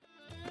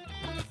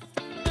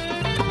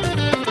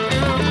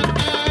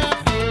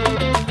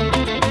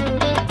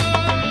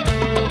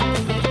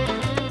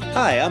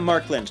I'm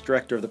Mark Lynch,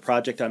 Director of the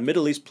Project on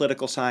Middle East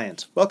Political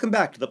Science. Welcome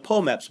back to the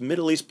POMEPS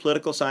Middle East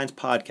Political Science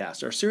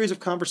Podcast, our series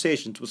of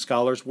conversations with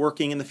scholars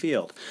working in the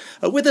field.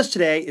 With us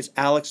today is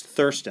Alex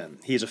Thurston.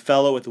 He's a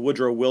fellow at the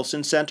Woodrow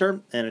Wilson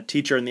Center and a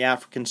teacher in the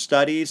African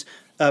Studies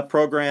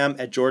program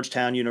at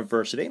Georgetown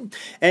University.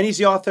 And he's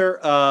the author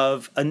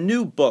of a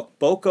new book,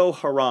 Boko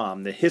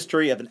Haram, The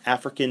History of an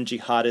African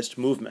Jihadist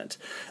Movement.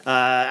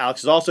 Alex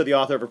is also the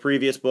author of a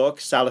previous book,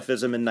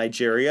 Salafism in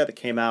Nigeria, that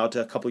came out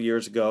a couple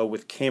years ago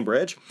with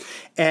Cambridge.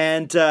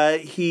 And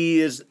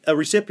he is a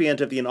recipient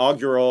of the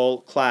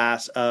inaugural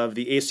class of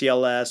the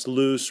ACLS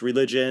Luce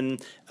Religion,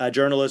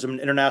 Journalism,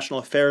 and International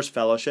Affairs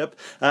Fellowship.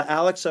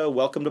 Alex,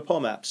 welcome to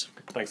POMEPS.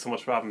 Thanks so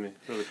much for having me.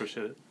 Really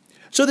appreciate it.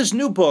 So this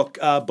new book,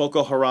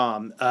 Boko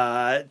Haram,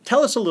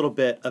 tell us a little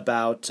bit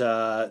about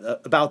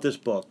this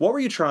book. What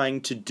were you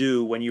trying to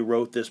do when you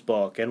wrote this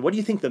book, and what do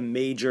you think the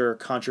major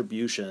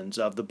contributions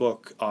of the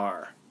book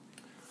are?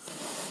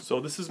 So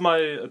this is my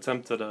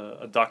attempt at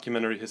a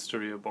documentary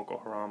history of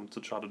Boko Haram to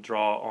try to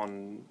draw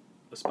on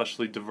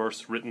especially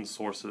diverse written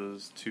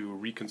sources to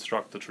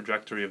reconstruct the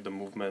trajectory of the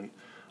movement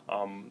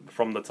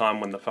from the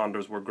time when the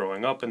founders were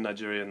growing up in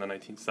Nigeria in the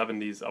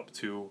 1970s up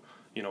to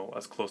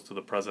as close to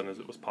the present as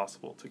it was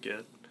possible to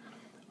get.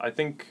 I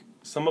think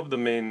some of the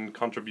main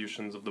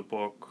contributions of the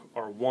book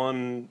are,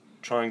 one,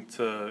 trying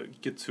to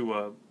get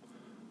to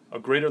a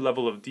greater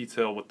level of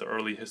detail with the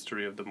early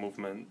history of the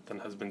movement than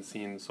has been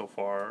seen so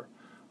far.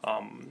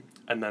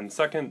 And then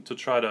second, to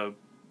try to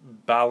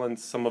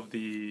balance some of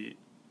the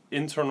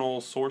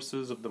internal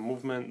sources of the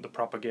movement, the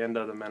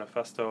propaganda, the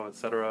manifesto,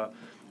 etc.,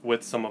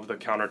 with some of the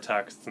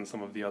countertexts and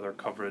some of the other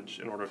coverage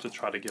in order to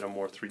try to get a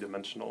more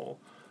three-dimensional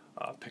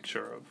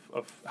picture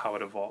of how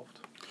it evolved.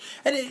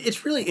 And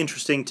it's really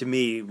interesting to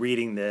me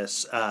reading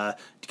this,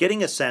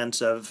 getting a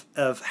sense of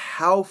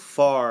how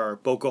far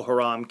Boko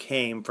Haram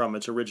came from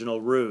its original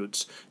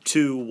roots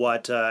to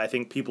what I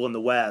think people in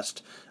the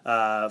West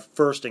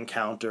first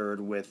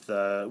encountered with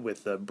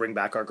Bring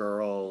Back Our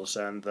Girls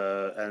and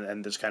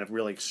this kind of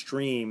really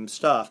extreme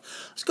stuff.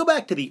 Let's go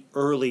back to the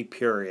early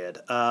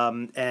period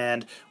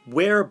and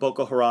where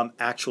Boko Haram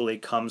actually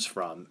comes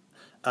from.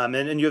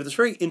 And you have this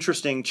very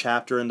interesting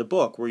chapter in the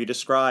book where you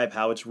describe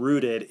how it's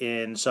rooted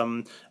in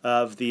some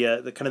of the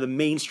kind of the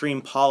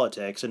mainstream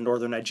politics in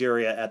northern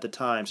Nigeria at the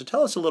time. So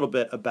tell us a little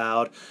bit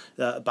about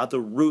the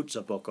roots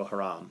of Boko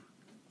Haram.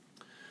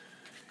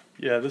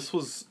 Yeah, this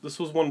was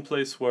one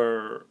place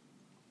where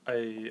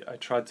I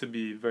tried to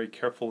be very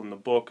careful in the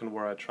book, and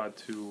where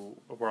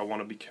I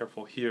want to be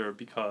careful here,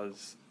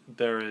 because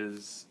there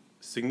is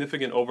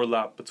significant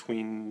overlap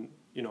between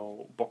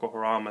Boko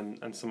Haram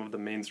and some of the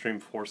mainstream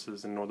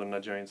forces in northern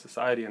Nigerian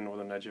society and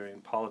northern Nigerian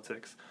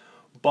politics.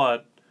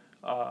 But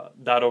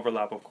that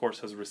overlap, of course,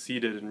 has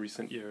receded in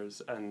recent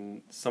years,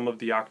 and some of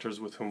the actors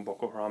with whom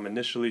Boko Haram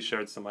initially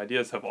shared some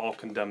ideas have all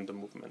condemned the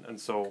movement. And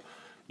so,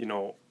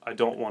 I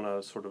don't want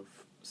to sort of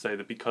say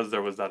that because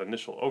there was that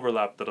initial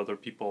overlap that other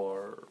people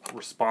are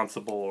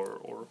responsible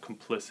or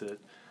complicit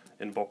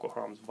in Boko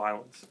Haram's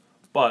violence.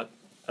 But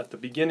at the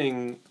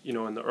beginning,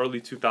 in the early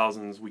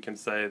 2000s, we can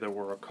say there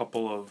were a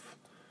couple of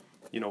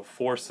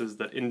forces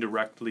that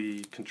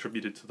indirectly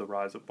contributed to the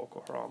rise of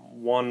Boko Haram.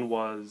 One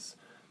was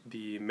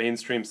the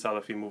mainstream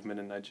Salafi movement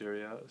in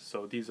Nigeria.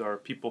 So these are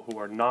people who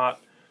are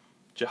not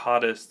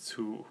jihadists,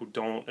 who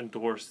don't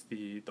endorse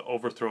the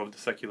overthrow of the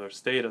secular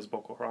state as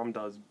Boko Haram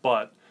does,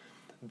 but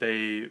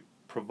they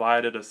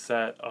provided a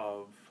set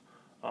of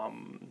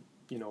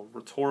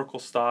rhetorical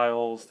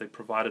styles. They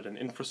provided an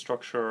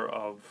infrastructure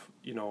of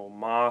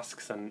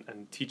mosques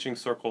and teaching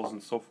circles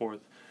and so forth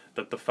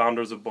that the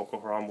founders of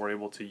Boko Haram were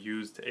able to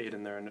use to aid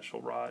in their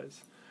initial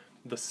rise.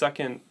 The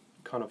second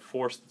kind of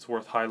force that's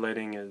worth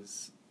highlighting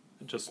is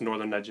just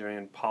northern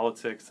Nigerian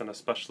politics, and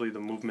especially the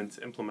movement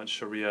to implement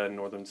Sharia in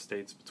northern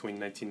states between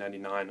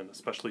 1999 and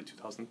especially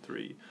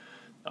 2003.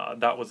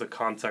 That was a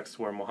context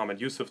where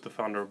Mohammed Yusuf, the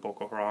founder of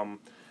Boko Haram,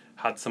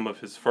 had some of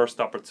his first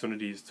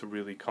opportunities to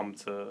really come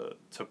to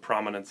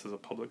prominence as a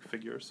public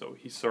figure. So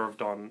he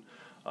served on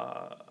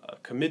a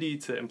committee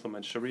to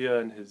implement Sharia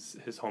in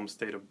his home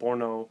state of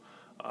Borno.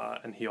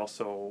 And he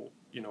also,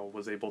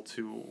 was able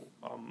to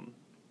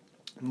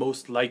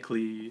most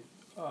likely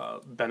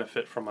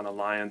benefit from an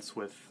alliance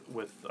with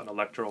an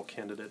electoral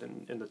candidate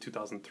in the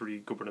 2003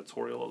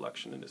 gubernatorial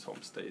election in his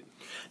home state.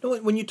 Now,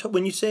 when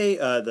you say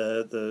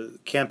the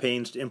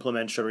campaigns to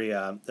implement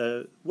Sharia,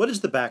 what is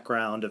the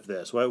background of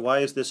this? Why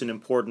is this an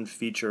important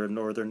feature of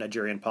northern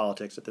Nigerian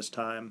politics at this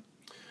time?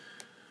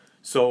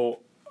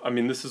 So,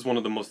 this is one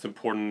of the most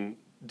important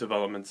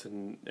developments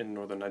in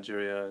northern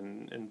Nigeria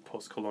in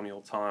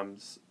post-colonial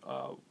times.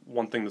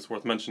 One thing that's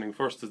worth mentioning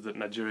first is that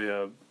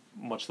Nigeria,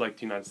 much like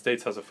the United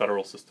States, has a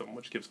federal system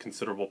which gives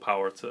considerable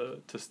power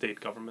to state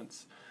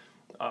governments.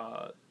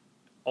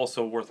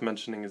 Also worth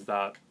mentioning is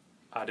that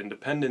at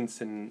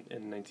independence in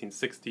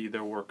 1960,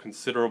 there were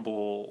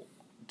considerable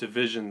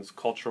divisions,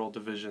 cultural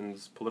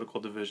divisions, political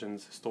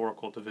divisions,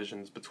 historical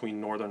divisions between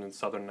northern and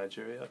southern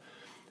Nigeria.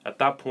 At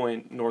that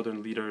point,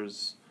 northern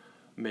leaders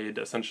made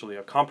essentially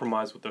a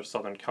compromise with their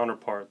southern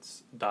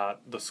counterparts that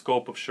the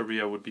scope of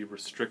Sharia would be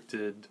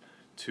restricted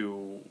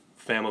to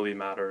family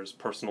matters,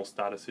 personal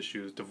status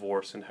issues,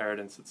 divorce,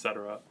 inheritance,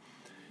 etc.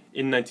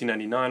 In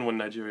 1999, when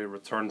Nigeria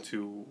returned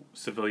to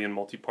civilian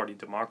multi-party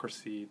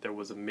democracy, there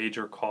was a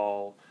major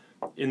call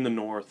in the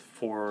north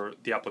for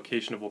the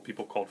application of what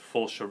people called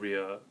full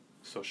Sharia,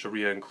 so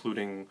Sharia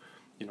including,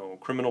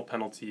 criminal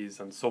penalties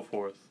and so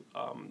forth.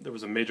 There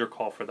was a major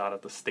call for that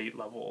at the state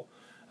level.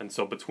 And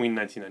so between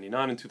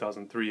 1999 and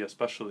 2003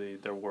 especially,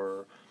 there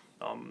were,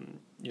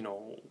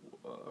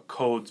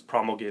 codes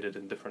promulgated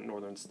in different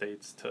northern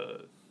states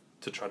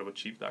to try to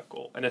achieve that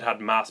goal. And it had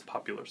mass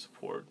popular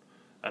support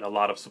and a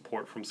lot of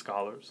support from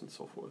scholars and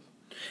so forth.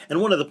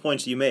 And one of the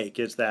points you make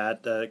is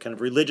that kind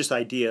of religious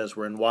ideas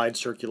were in wide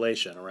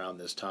circulation around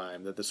this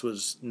time, that this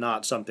was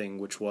not something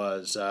which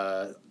was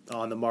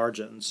on the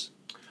margins.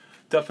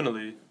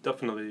 Definitely.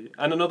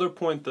 And another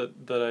point that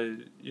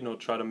I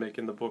try to make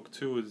in the book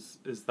too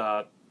is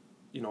that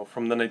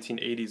from the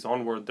 1980s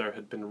onward, there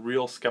had been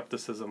real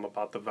skepticism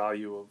about the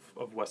value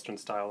of Western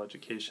style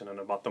education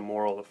and about the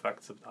moral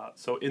effects of that.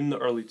 So in the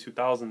early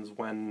 2000s,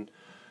 when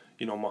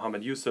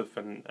Mohammed Yusuf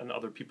and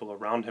other people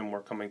around him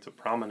were coming to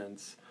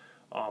prominence,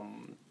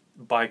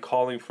 by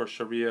calling for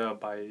Sharia,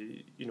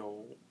 by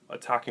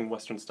attacking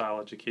Western style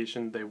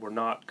education, they were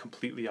not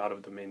completely out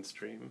of the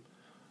mainstream.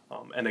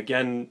 And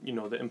again,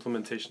 the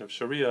implementation of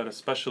Sharia, and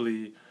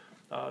especially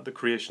the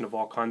creation of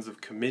all kinds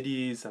of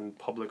committees and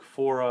public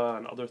fora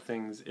and other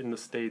things in the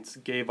States,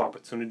 gave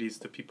opportunities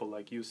to people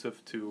like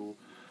Yusuf to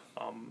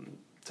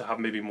have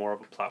maybe more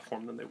of a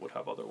platform than they would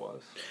have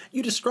otherwise.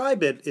 You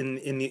describe it in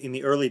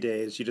the early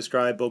days. You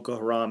describe Boko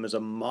Haram as a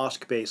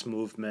mosque-based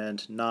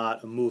movement,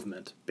 not a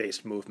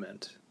movement-based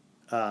movement,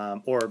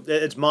 or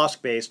it's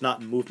mosque-based,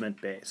 not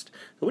movement-based.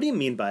 So what do you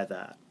mean by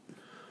that?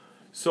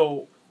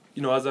 So,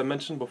 as I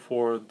mentioned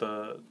before,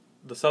 the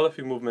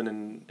Salafi movement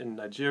in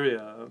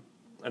Nigeria,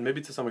 and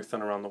maybe to some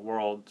extent around the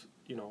world,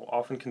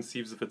 often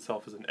conceives of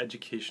itself as an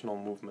educational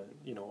movement,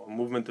 a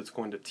movement that's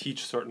going to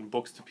teach certain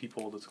books to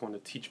people, that's going to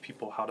teach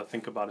people how to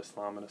think about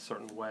Islam in a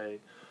certain way.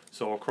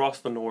 So across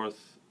the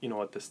north,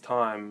 at this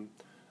time,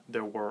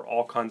 there were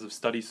all kinds of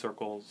study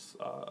circles,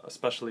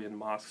 especially in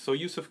mosques. So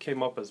Yusuf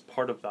came up as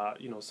part of that,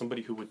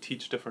 somebody who would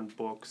teach different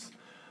books,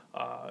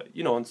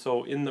 and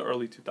so in the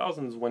early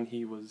 2000s, when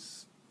he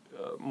was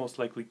most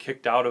likely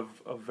kicked out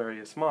of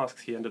various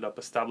mosques, he ended up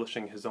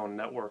establishing his own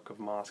network of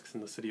mosques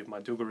in the city of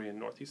Maiduguri in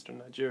northeastern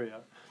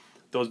Nigeria.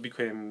 Those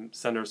became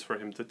centers for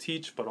him to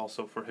teach, but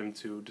also for him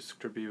to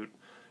distribute,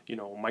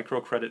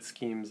 microcredit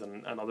schemes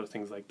and other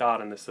things like that.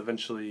 And this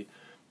eventually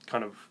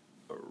kind of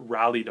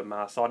rallied a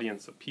mass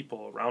audience of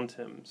people around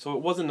him. So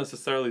it wasn't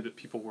necessarily that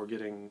people were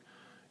getting,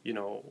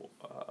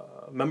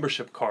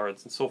 membership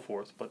cards and so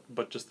forth,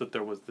 but just that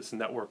there was this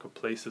network of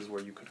places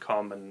where you could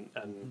come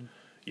and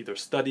either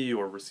study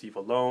or receive a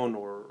loan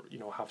or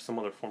have some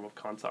other form of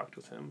contact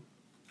with him.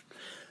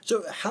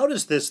 So how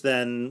does this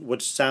then,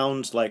 what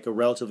sounds like a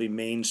relatively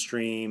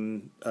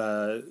mainstream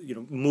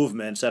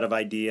movement, set of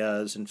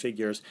ideas and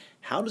figures,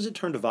 how does it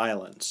turn to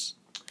violence?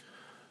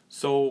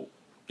 So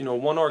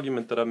one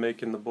argument that I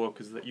make in the book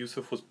is that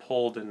Yusuf was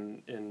pulled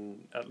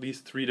in at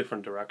least three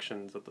different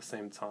directions at the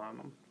same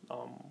time.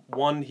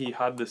 One, he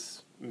had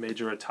this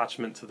major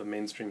attachment to the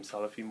mainstream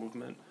Salafi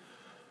movement.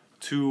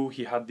 Two,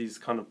 he had these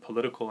kind of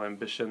political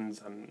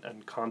ambitions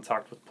and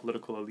contact with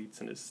political elites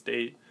in his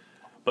state.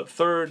 But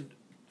third,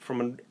 from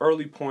an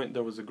early point,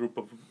 there was a group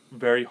of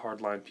very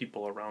hardline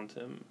people around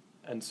him.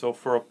 And so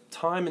for a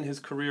time in his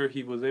career,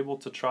 he was able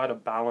to try to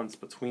balance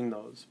between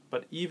those.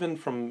 But even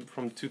from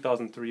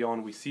 2003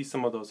 on, we see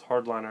some of those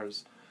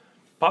hardliners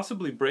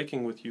possibly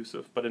breaking with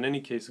Yusuf, but in any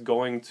case,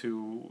 going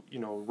to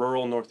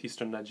rural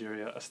northeastern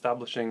Nigeria,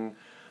 establishing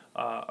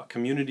a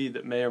community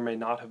that may or may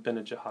not have been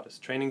a jihadist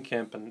training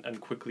camp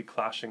and quickly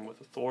clashing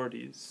with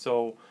authorities.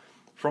 So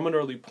from an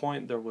early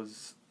point, there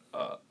was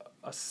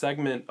a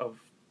segment of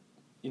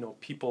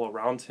people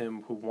around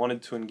him who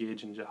wanted to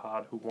engage in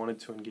jihad, who wanted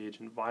to engage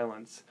in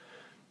violence.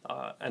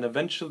 And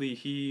eventually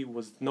he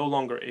was no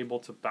longer able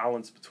to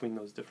balance between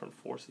those different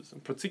forces.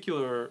 In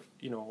particular,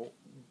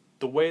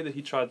 the way that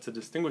he tried to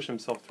distinguish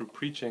himself through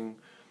preaching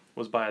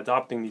was by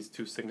adopting these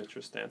two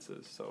signature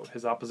stances. So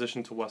his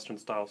opposition to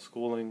Western-style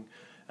schooling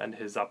and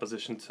his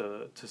opposition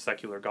to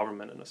secular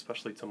government, and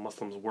especially to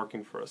Muslims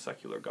working for a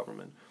secular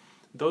government.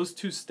 Those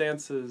two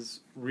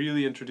stances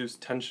really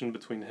introduced tension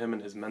between him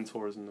and his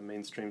mentors in the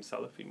mainstream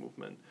Salafi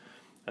movement.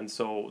 And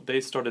so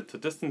they started to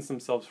distance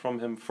themselves from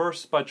him,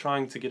 first by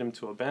trying to get him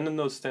to abandon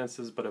those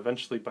stances, but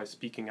eventually by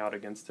speaking out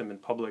against him in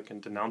public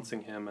and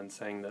denouncing him and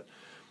saying that,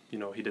 he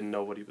didn't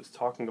know what he was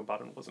talking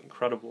about and wasn't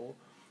credible.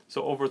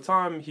 So over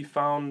time, he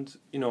found,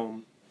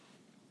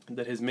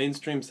 that his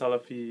mainstream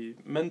Salafi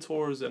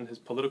mentors and his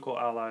political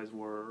allies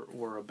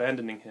were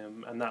abandoning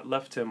him, and that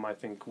left him, I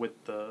think,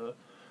 with the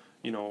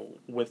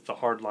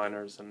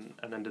hardliners and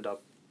ended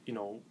up,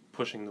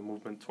 pushing the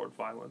movement toward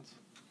violence.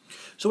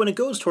 So when it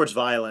goes towards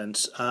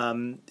violence,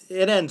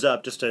 it ends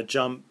up, just to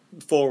jump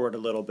forward a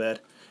little bit,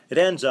 it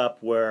ends up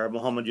where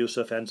Muhammad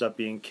Yusuf ends up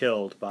being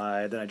killed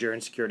by the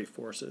Nigerian security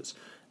forces.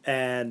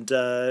 And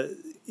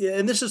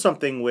this is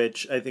something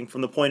which I think,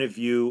 from the point of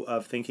view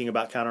of thinking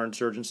about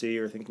counterinsurgency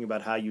or thinking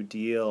about how you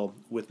deal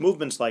with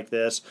movements like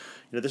this,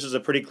 this is a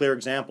pretty clear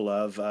example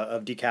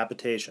of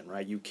decapitation,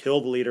 right? You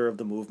kill the leader of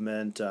the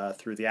movement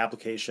through the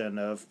application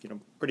of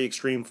pretty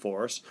extreme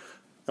force.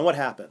 And what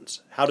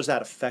happens? How does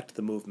that affect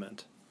the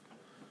movement?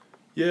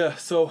 Yeah,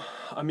 so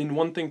I mean,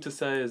 one thing to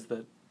say is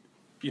that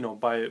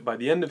by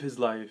the end of his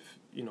life,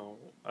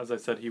 as I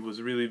said, he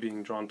was really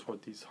being drawn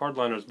toward these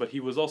hardliners, but he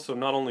was also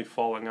not only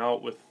falling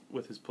out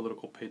with his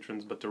political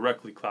patrons, but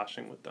directly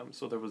clashing with them.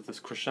 So there was this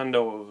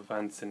crescendo of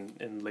events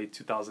in late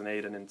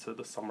 2008 and into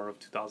the summer of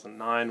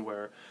 2009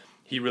 where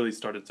he really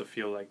started to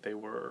feel like they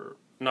were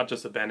not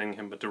just abandoning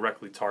him, but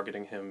directly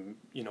targeting him,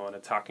 and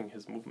attacking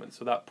his movement.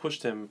 So that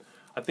pushed him,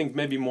 I think,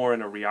 maybe more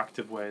in a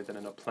reactive way than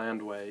in a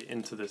planned way,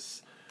 into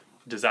this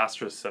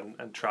disastrous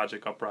and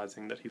tragic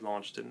uprising that he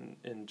launched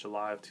in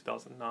July of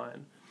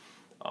 2009.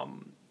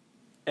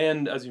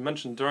 And as you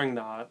mentioned, during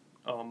that,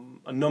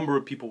 a number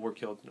of people were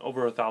killed,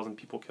 over 1,000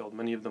 people killed,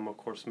 many of them, of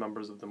course,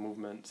 members of the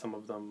movement, some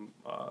of them,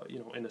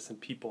 innocent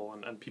people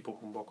and people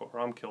whom Boko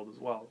Haram killed as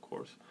well, of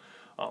course.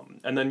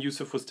 And then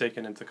Yusuf was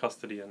taken into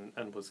custody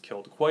and was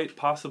killed. Quite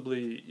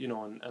possibly,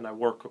 and I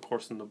work, of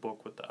course, in the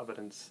book with the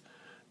evidence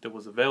that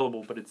was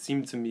available, but it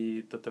seemed to me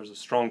that there's a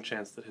strong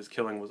chance that his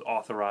killing was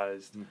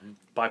authorized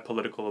by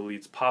political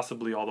elites,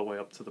 possibly all the way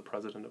up to the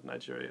president of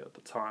Nigeria at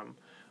the time.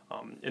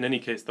 In any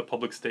case, the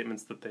public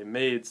statements that they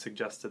made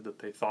suggested that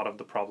they thought of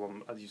the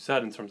problem, as you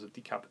said, in terms of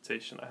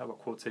decapitation. I have a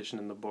quotation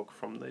in the book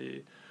from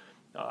the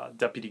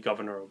deputy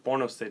governor of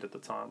Borno State at the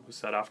time, who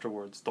said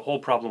afterwards, the whole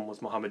problem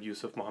was Muhammad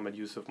Yusuf, Muhammad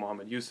Yusuf,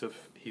 Muhammad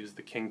Yusuf. He was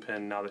the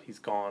kingpin. Now that he's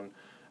gone,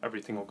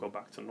 everything will go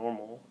back to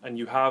normal. And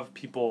you have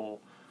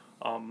people,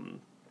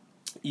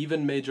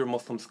 even major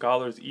Muslim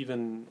scholars,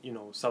 even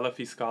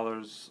Salafi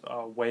scholars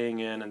weighing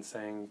in and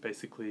saying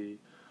basically,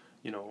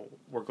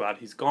 we're glad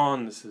he's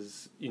gone. This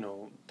is,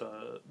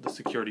 the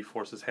security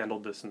forces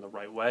handled this in the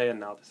right way, and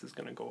now this is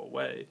going to go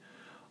away.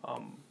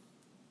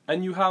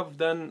 And you have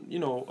then,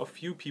 a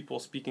few people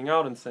speaking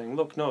out and saying,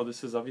 look, no,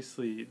 this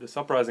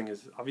uprising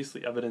is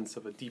obviously evidence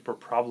of a deeper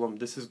problem.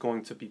 This is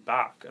going to be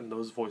back. And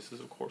those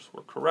voices, of course,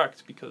 were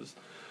correct, because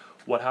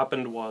what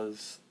happened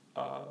was,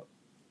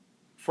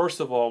 first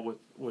of all,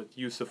 with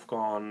Yusuf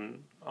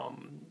gone,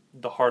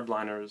 the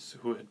hardliners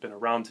who had been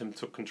around him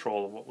took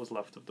control of what was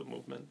left of the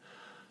movement.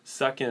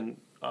 Second,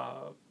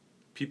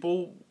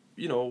 people,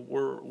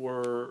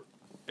 were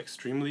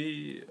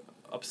extremely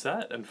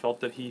upset and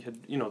felt that he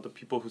had, the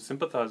people who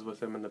sympathized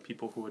with him and the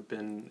people who had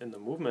been in the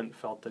movement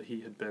felt that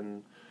he had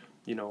been,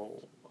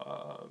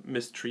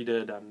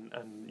 mistreated and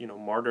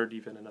martyred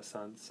even in a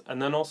sense.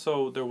 And then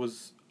also there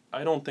was,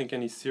 I don't think,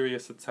 any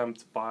serious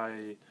attempt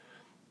by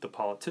the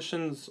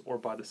politicians or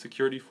by the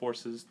security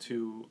forces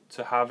to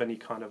have any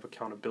kind of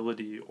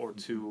accountability or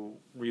to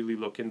really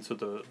look into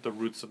the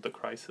roots of the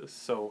crisis.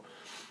 So,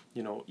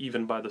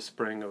 even by the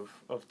spring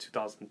of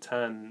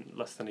 2010,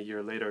 less than a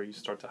year later, you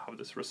start to have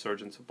this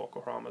resurgence of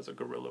Boko Haram as a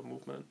guerrilla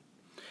movement.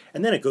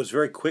 And then it goes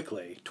very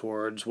quickly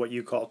towards what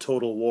you call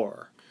total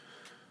war.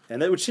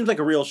 And that which seems like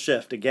a real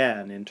shift,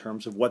 again, in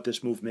terms of what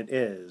this movement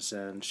is,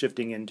 and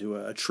shifting into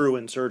a true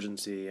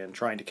insurgency and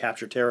trying to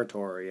capture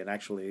territory and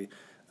actually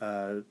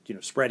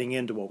spreading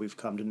into what we've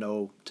come to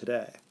know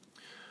today.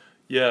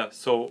 Yeah,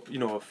 so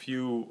a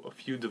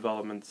few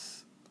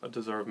developments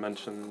deserve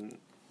mention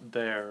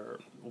there.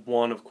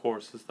 One, of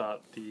course, is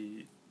that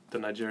the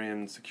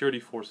Nigerian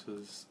security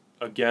forces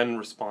again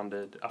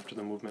responded after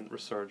the movement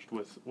resurged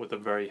with a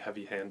very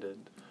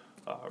heavy-handed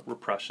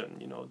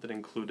repression. That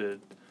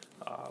included,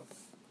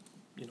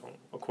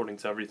 according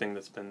to everything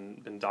that's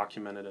been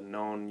documented and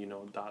known,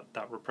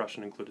 that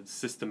repression included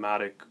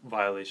systematic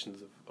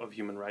violations of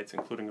human rights,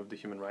 including of the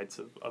human rights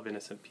of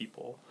innocent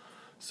people.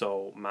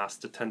 So mass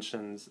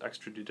detentions,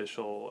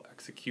 extrajudicial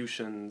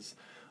executions,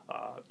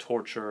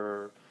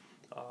 torture,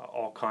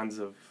 all kinds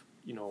of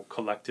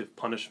collective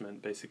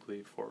punishment,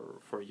 basically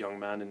for young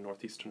men in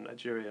northeastern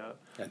Nigeria.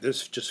 And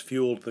this just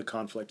fueled the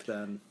conflict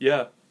then.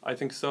 Yeah, I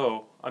think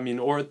so. I mean,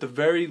 or at the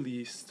very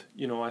least,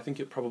 I think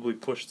it probably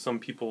pushed some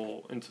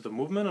people into the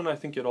movement, and I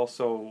think it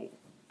also,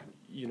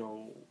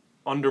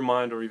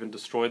 undermined or even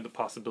destroyed the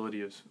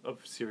possibility of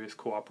serious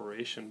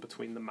cooperation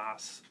between the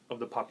mass of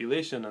the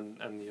population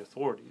and the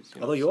authorities.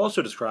 Although you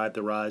also described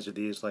the rise of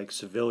these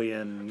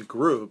civilian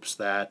groups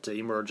that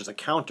emerge as a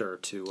counter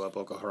to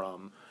Boko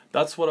Haram.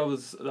 That's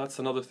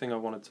another thing I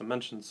wanted to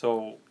mention.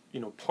 So,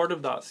 part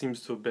of that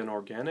seems to have been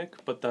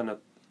organic, but then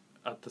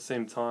at the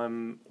same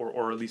time,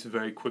 or at least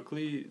very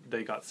quickly,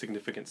 they got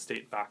significant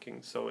state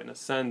backing. So in a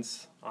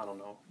sense, I don't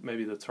know,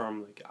 maybe the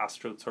term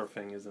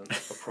astroturfing isn't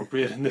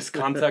appropriate in this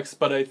context,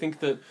 but I think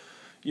that,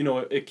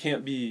 it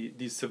can't be,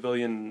 these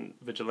civilian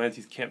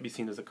vigilantes can't be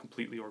seen as a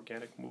completely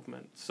organic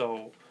movement.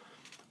 So,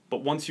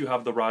 but once you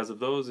have the rise of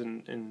those,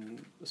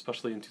 in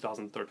especially in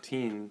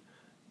 2013,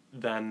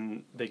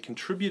 then they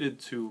contributed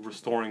to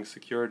restoring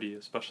security,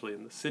 especially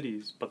in the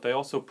cities, but they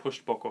also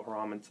pushed Boko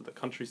Haram into the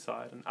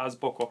countryside. And as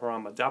Boko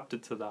Haram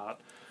adapted to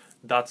that,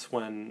 that's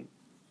when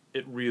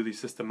it really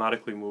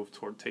systematically moved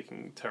toward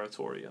taking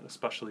territory, and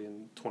especially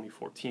in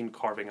 2014,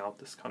 carving out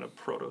this kind of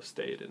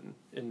proto-state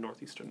in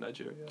northeastern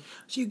Nigeria.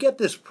 So you get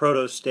this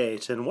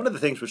proto-state, and one of the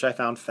things which I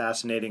found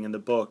fascinating in the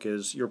book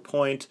is your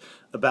point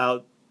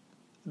about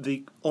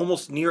the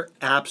almost near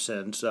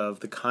absence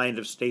of the kind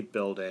of state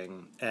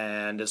building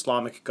and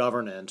Islamic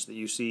governance that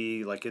you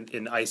see like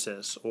in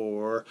ISIS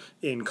or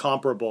in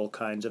comparable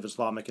kinds of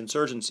Islamic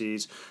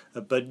insurgencies,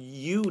 but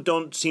you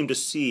don't seem to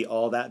see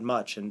all that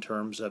much in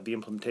terms of the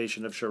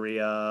implementation of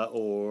Sharia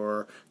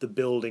or the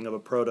building of a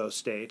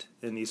proto-state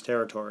in these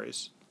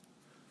territories.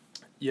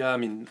 Yeah, I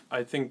mean,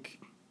 I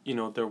think,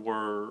 there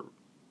were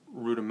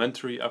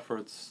rudimentary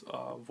efforts.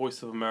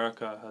 Voice of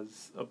America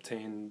has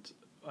obtained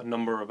a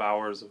number of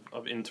hours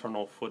of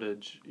internal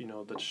footage,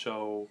 that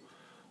show,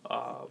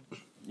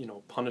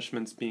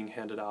 punishments being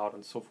handed out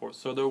and so forth.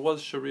 So there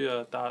was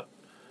Sharia at that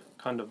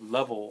kind of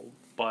level,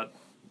 but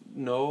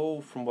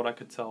no, from what I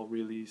could tell,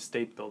 really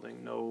state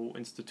building, no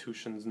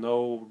institutions,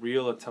 no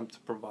real attempt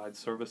to provide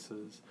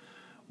services,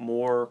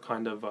 more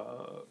kind of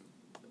a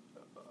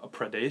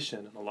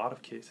predation in a lot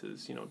of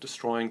cases,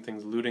 destroying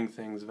things, looting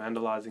things,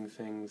 vandalizing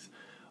things,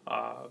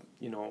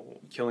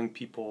 killing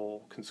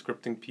people,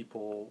 conscripting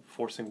people,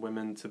 forcing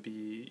women to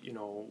be,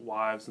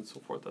 wives and so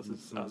forth, as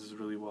is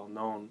really well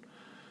known.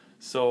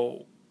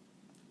 So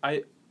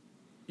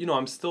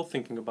I'm still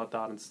thinking about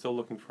that and still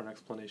looking for an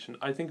explanation.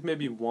 I think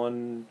maybe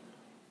one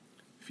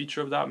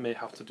feature of that may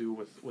have to do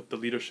with the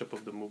leadership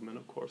of the movement,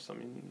 of course. I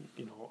mean,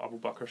 Abu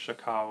Bakr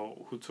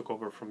Shekau, who took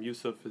over from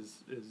Yusuf,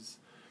 is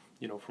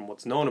from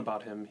what's known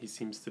about him, he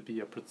seems to be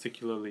a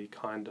particularly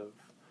kind of,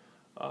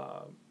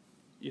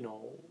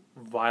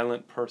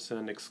 violent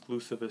person,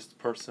 exclusivist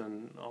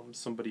person,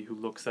 somebody who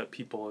looks at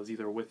people as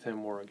either with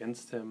him or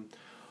against him.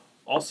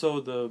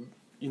 Also, the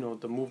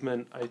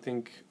movement, I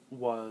think,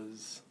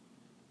 was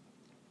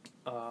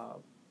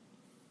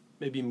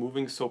maybe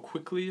moving so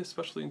quickly,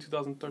 especially in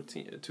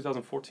 2014, and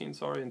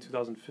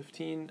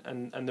 2015,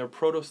 and their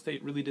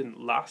proto-state really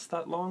didn't last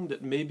that long,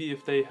 that maybe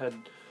if they had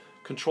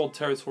controlled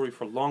territory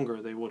for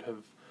longer, they would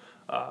have,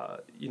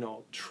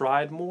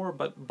 tried more,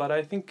 but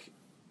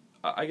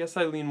I guess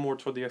I lean more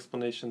toward the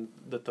explanation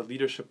that the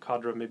leadership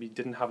cadre maybe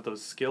didn't have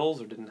those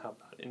skills or didn't have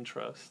that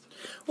interest.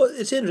 Well,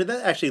 it's interesting.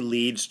 That actually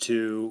leads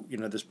to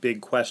this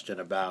big question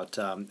about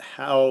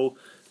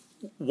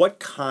what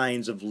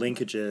kinds of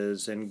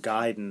linkages and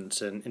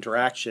guidance and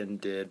interaction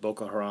did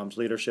Boko Haram's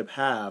leadership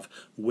have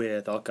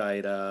with Al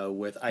Qaeda,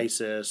 with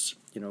ISIS?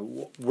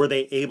 Were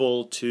they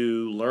able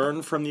to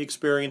learn from the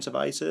experience of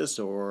ISIS,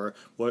 or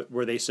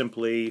were they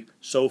simply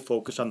so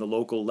focused on the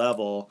local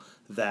level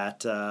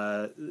that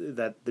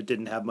that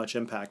didn't have much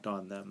impact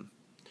on them?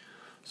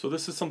 So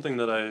this is something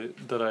that I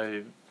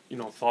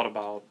thought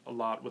about a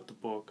lot with the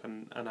book,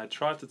 and I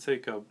tried to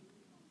take a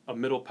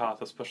middle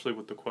path, especially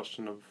with the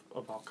question of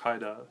Al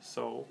Qaeda.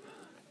 So,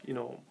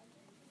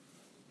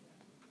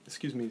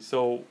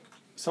 So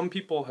some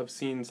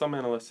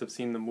analysts have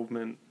seen the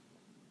movement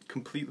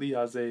completely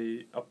as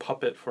a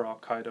puppet for Al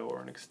Qaeda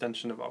or an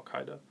extension of Al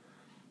Qaeda.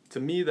 To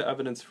me, the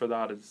evidence for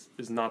that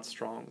is not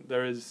strong.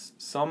 There is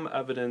some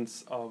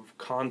evidence of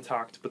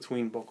contact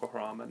between Boko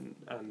Haram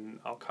and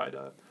Al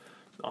Qaeda.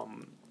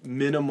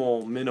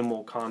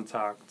 Minimal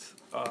contact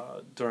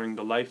during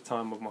the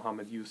lifetime of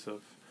Mohammed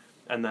Yusuf,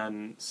 and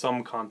then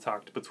some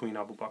contact between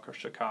Abu Bakr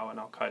Shekau and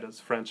Al Qaeda's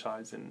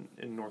franchise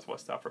in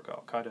Northwest Africa,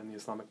 Al Qaeda in the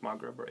Islamic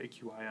Maghreb, or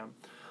AQIM.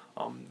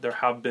 There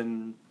have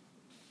been,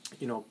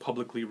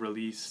 publicly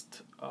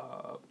released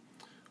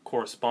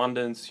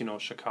correspondence.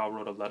 Shekau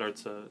wrote a letter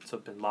to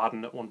bin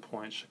Laden at one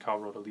point. Shekau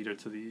wrote a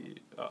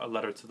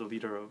letter to the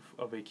leader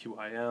of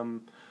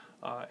AQIM.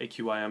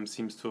 AQIM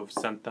seems to have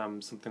sent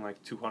them something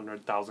like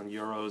 200,000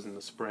 euros in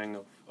the spring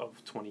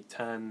of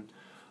 2010,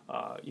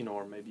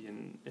 or maybe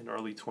in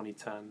early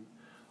 2010.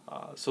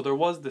 So there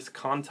was this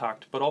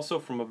contact, but also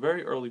from a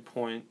very early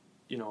point,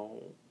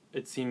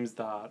 it seems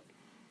that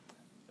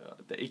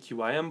the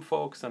AQIM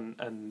folks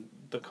and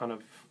the kind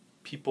of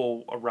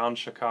people around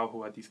Shekau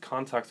who had these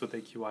contacts with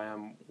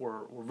AQIM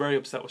were very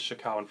upset with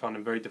Shekau and found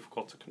him very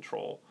difficult to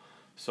control.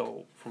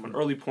 So from an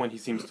early point, he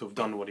seems to have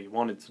done what he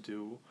wanted to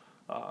do,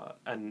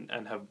 and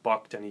have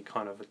bucked any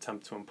kind of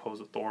attempt to impose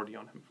authority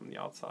on him from the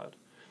outside.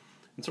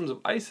 In terms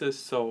of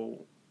ISIS,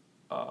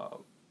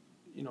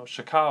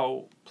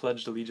 Shekau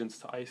pledged allegiance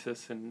to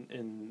ISIS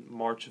in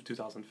March of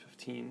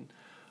 2015.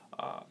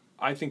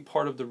 I think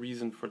part of the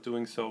reason for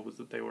doing so was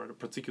that they were at a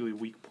particularly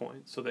weak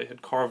point. So they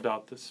had carved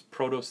out this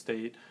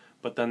proto-state,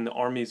 but then the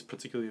armies,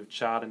 particularly of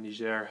Chad and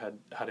Niger,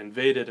 had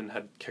invaded and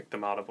had kicked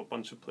them out of a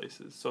bunch of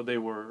places. So they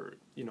were,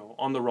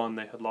 on the run.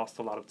 They had lost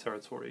a lot of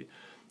territory.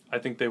 I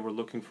think they were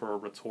looking for a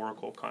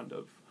rhetorical kind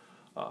of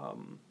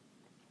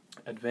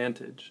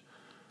advantage.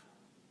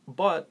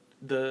 But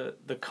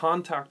the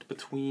contact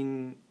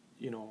between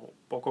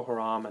Boko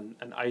Haram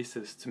and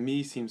ISIS, to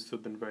me, seems to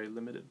have been very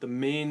limited. The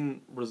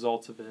main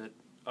results of it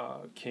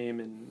came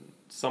in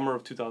summer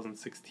of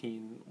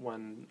 2016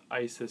 when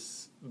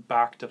ISIS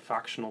backed a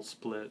factional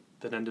split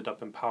that ended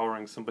up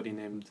empowering somebody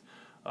named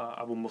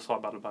Abu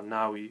Musab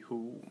al-Barnawi,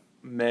 who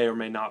may or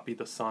may not be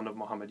the son of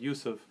Mohammed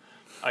Yusuf.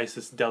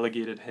 ISIS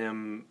delegated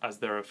him as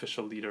their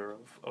official leader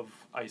of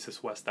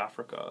ISIS West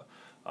Africa,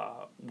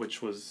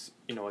 which was,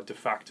 a de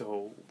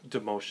facto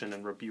demotion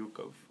and rebuke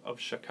of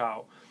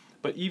Shekau.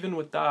 But even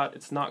with that,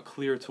 it's not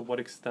clear to what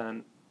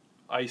extent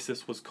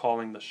ISIS was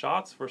calling the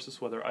shots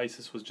versus whether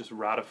ISIS was just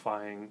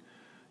ratifying,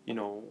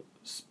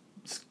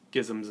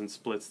 schisms and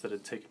splits that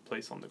had taken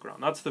place on the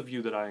ground. That's the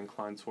view that I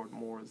incline toward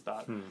more, is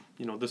that,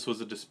 this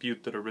was a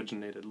dispute that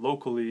originated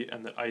locally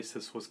and that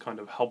ISIS was kind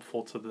of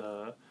helpful to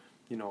the,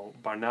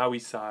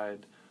 Barnawi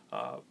side,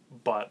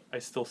 but I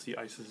still see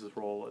ISIS's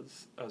role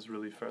as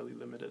really fairly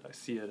limited. I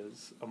see it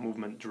as a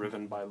movement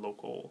driven by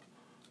local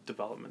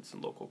developments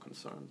and local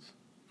concerns.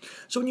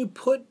 So when you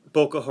put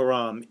Boko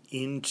Haram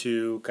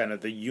into kind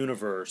of the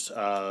universe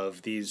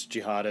of these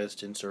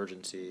jihadist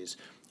insurgencies,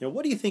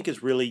 what do you think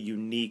is really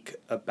unique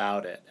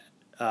about it?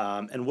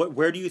 And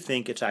where do you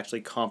think it's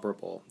actually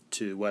comparable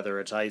to, whether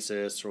it's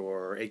ISIS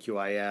or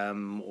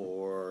AQIM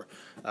or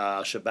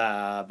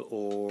Shabab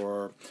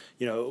or,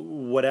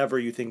 whatever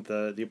you think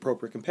the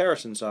appropriate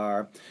comparisons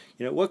are?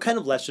 What kind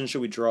of lessons should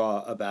we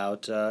draw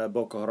about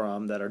Boko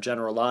Haram that are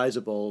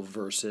generalizable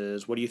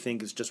versus what do you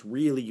think is just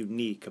really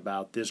unique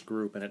about this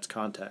group and its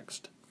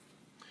context?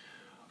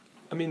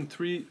 I mean,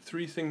 three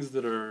things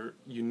that are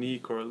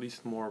unique or at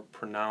least more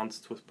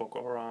pronounced with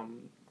Boko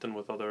Haram than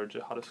with other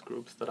jihadist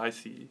groups that I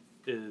see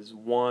is,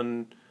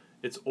 one,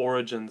 its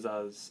origins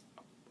as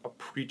a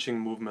preaching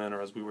movement, or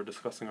as we were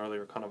discussing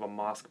earlier, kind of a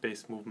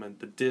mosque-based movement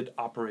that did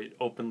operate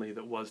openly,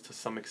 that was to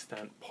some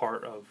extent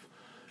part of,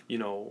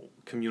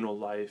 communal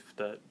life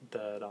that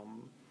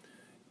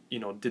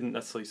didn't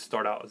necessarily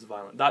start out as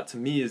violent. That to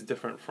me is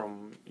different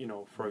from,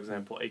 for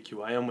example,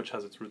 AQIM, which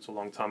has its roots a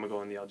long time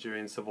ago in the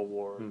Algerian Civil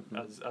War,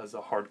 as a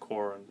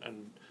hardcore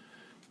and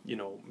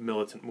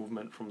militant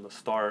movement from the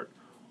start,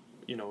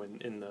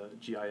 in the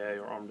GIA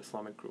or Armed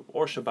Islamic Group,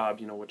 or Shabab,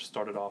 which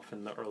started off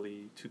in the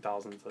early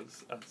 2000s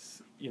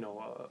as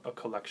a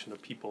collection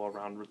of people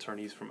around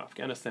returnees from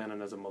Afghanistan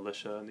and as a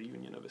militia in the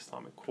Union of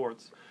Islamic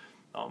Courts.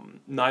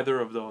 Neither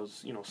of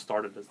those,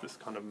 started as this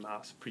kind of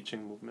mass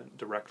preaching movement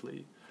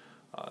directly.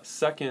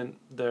 Second,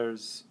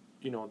 there's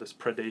this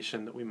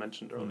predation that we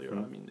mentioned earlier.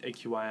 I mean,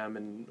 AQIM,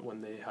 and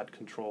when they had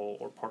control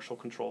or partial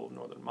control of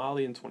northern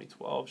Mali in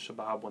 2012,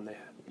 Shabab when they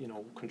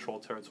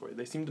controlled territory,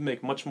 they seemed to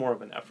make much more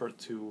of an effort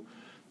to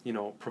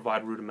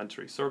provide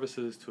rudimentary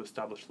services, to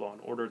establish law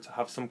and order, to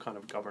have some kind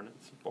of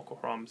governance. Boko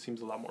Haram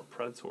seems a lot more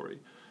predatory.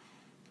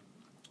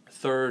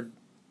 Third,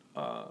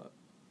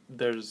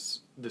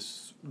 there's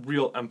this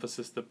real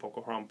emphasis that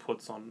Boko Haram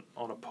puts on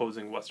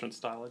opposing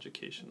Western-style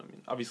education. I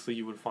mean, obviously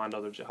you would find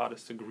other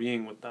jihadists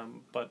agreeing with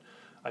them, but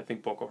I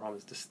think Boko Haram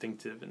is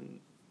distinctive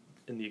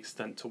in the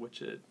extent to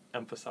which it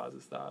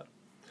emphasizes that.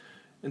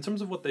 In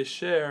terms of what they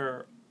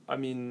share, I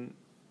mean,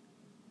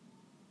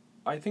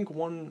 I think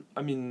one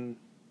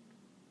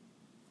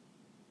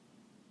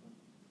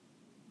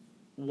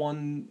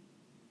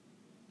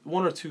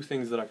or two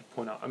things that I could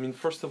point out. I mean,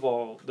 first of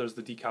all, there's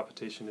the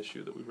decapitation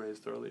issue that we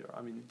raised earlier.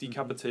 I mean,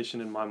 decapitation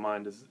in my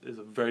mind is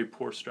a very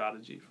poor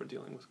strategy for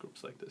dealing with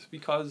groups like this,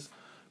 because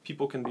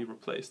people can be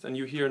replaced. And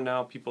you hear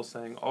now people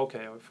saying,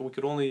 okay, if we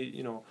could only,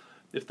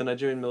 if the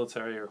Nigerian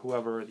military or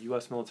whoever, the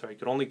U.S. military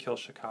could only kill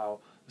Shekau,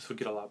 this would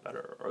get a lot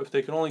better. Or if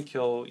they could only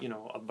kill,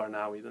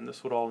 al-Barnawi, then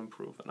this would all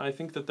improve. And I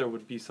think that there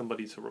would be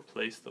somebody to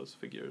replace those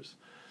figures.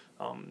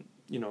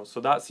 So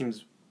that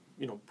seems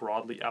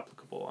broadly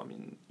applicable. I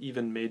mean,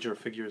 even major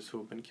figures who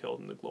have been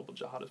killed in the global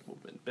jihadist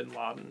movement, Bin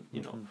Laden,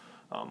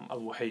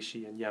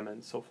 al-Wahayshi in Yemen,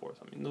 and so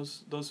forth. I mean,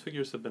 those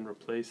figures have been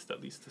replaced,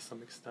 at least to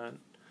some extent.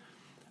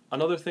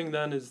 Another thing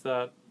then is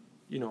that,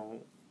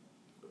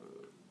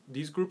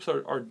 these groups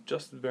are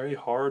just very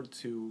hard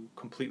to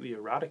completely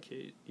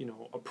eradicate.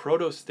 A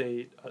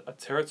proto-state, a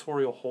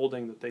territorial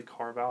holding that they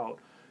carve out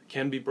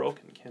can be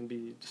broken, can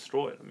be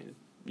destroyed. I mean,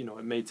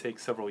 it may take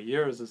several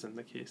years, as in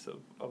the case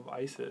of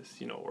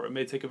ISIS, or it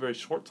may take a very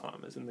short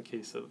time, as in the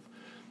case of,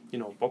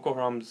 Boko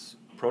Haram's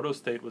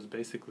proto-state was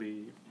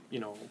basically,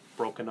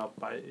 broken up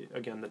by,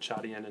 again, the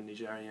Chadian and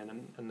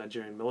Nigerian and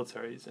Nigerian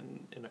militaries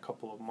in a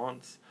couple of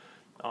months.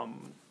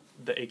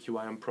 The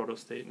AQIM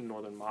proto-state in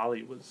northern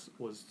Mali was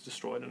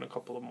destroyed in a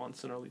couple of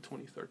months in early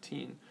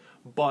 2013.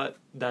 But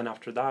then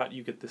after that,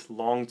 you get this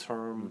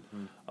long-term,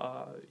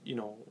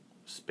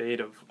 spate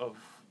of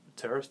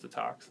terrorist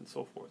attacks and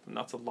so forth, and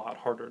that's a lot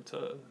harder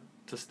to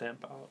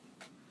stamp out.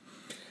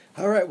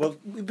 All right. Well,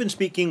 we've been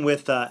speaking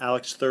with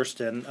Alex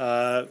Thurston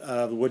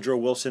of the Woodrow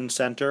Wilson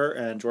Center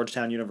and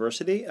Georgetown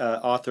University,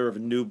 author of a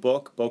new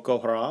book, Boko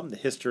Haram, The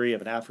History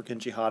of an African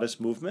Jihadist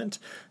Movement.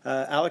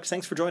 Alex,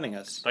 thanks for joining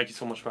us. Thank you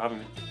so much for having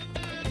me.